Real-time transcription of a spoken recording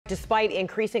Despite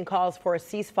increasing calls for a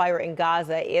ceasefire in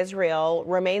Gaza, Israel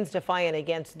remains defiant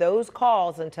against those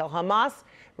calls until Hamas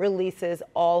releases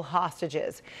all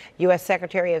hostages. U.S.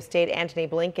 Secretary of State Antony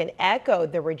Blinken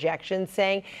echoed the rejection,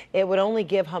 saying it would only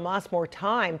give Hamas more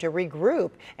time to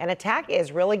regroup and attack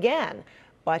Israel again.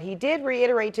 But he did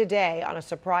reiterate today on a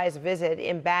surprise visit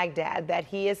in Baghdad that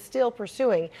he is still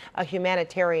pursuing a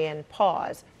humanitarian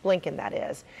pause. Blinken, that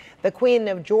is. The Queen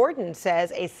of Jordan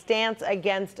says a stance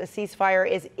against a ceasefire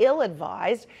is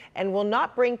ill-advised and will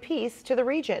not bring peace to the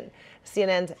region.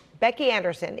 CNN's Becky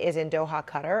Anderson is in Doha,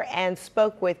 Qatar, and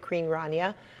spoke with Queen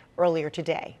Rania earlier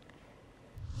today.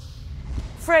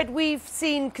 Fred, we've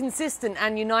seen consistent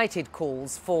and united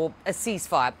calls for a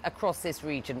ceasefire across this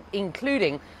region,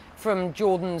 including from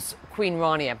Jordan's Queen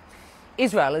Rania.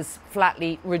 Israel has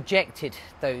flatly rejected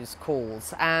those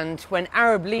calls. And when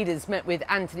Arab leaders met with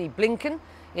Antony Blinken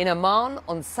in Amman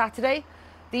on Saturday,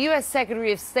 the U.S.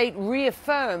 Secretary of State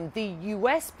reaffirmed the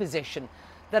U.S. position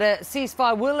that a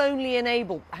ceasefire will only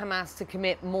enable Hamas to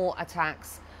commit more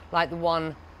attacks like the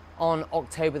one on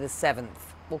October the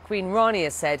 7th. Well, Queen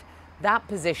Rania said that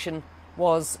position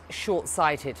was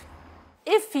short-sighted.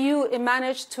 If you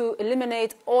manage to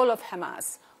eliminate all of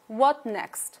Hamas, what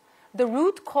next? The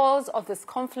root cause of this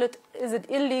conflict is an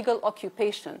illegal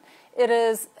occupation. It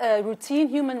is routine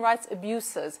human rights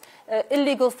abuses,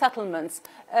 illegal settlements,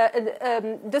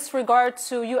 disregard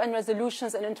to UN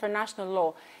resolutions and international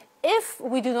law. If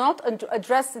we do not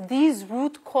address these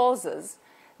root causes,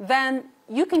 then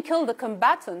you can kill the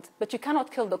combatant, but you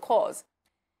cannot kill the cause.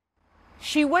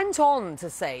 She went on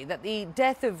to say that the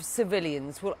death of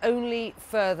civilians will only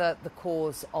further the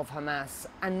cause of Hamas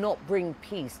and not bring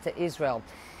peace to Israel.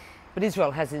 But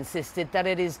Israel has insisted that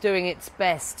it is doing its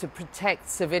best to protect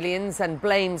civilians and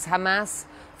blames Hamas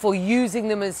for using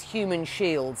them as human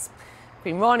shields.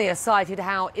 Queen Rania cited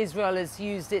how Israel has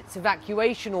used its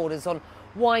evacuation orders on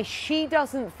why she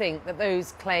doesn't think that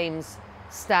those claims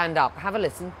stand up. Have a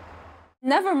listen.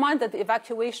 Never mind that the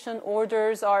evacuation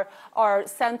orders are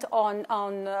sent on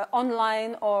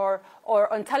online or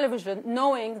on television,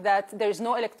 knowing that there is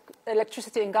no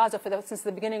electricity in Gaza since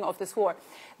the beginning of this war.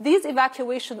 These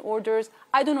evacuation orders,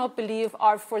 I do not believe,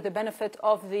 are for the benefit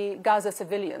of the Gaza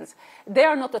civilians. They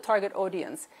are not the target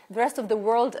audience. The rest of the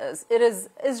world is. It is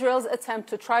Israel's attempt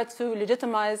to try to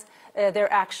legitimize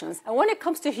their actions. And when it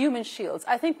comes to human shields,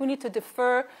 I think we need to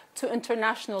defer to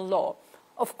international law.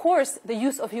 Of course, the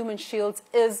use of human shields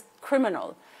is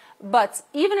criminal. But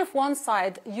even if one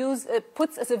side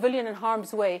puts a civilian in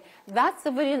harm's way, that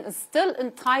civilian is still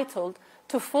entitled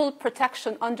to full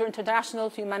protection under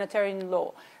international humanitarian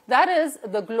law. That is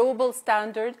the global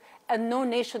standard, and no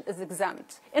nation is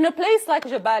exempt. In a place like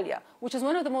Jabalia, which is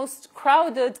one of the most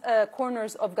crowded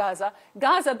corners of Gaza,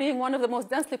 Gaza being one of the most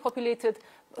densely populated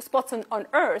spots on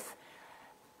Earth,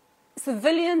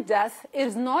 civilian death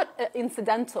is not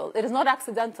incidental, it is not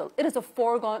accidental, it is a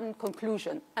foregone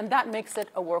conclusion, and that makes it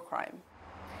a war crime.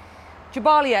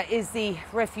 Jabalia is the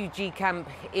refugee camp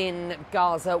in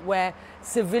Gaza where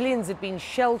civilians have been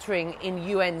sheltering in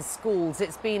UN schools.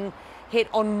 It's been hit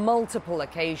on multiple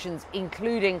occasions,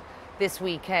 including this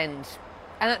weekend.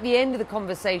 And at the end of the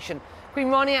conversation, Queen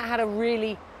Rania had a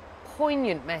really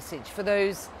poignant message for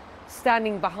those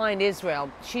standing behind Israel.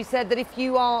 She said that if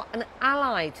you are an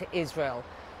ally to Israel,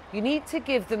 you need to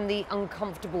give them the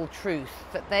uncomfortable truth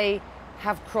that they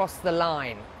have crossed the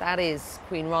line. That is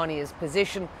Queen Rania's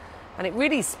position, and it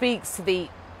really speaks to the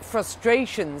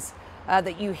frustrations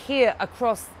that you hear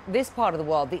across this part of the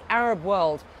world, the Arab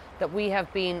world, that we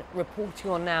have been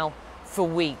reporting on now for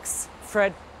weeks.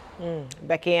 Fred?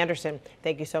 Becky Anderson,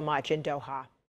 thank you so much in Doha.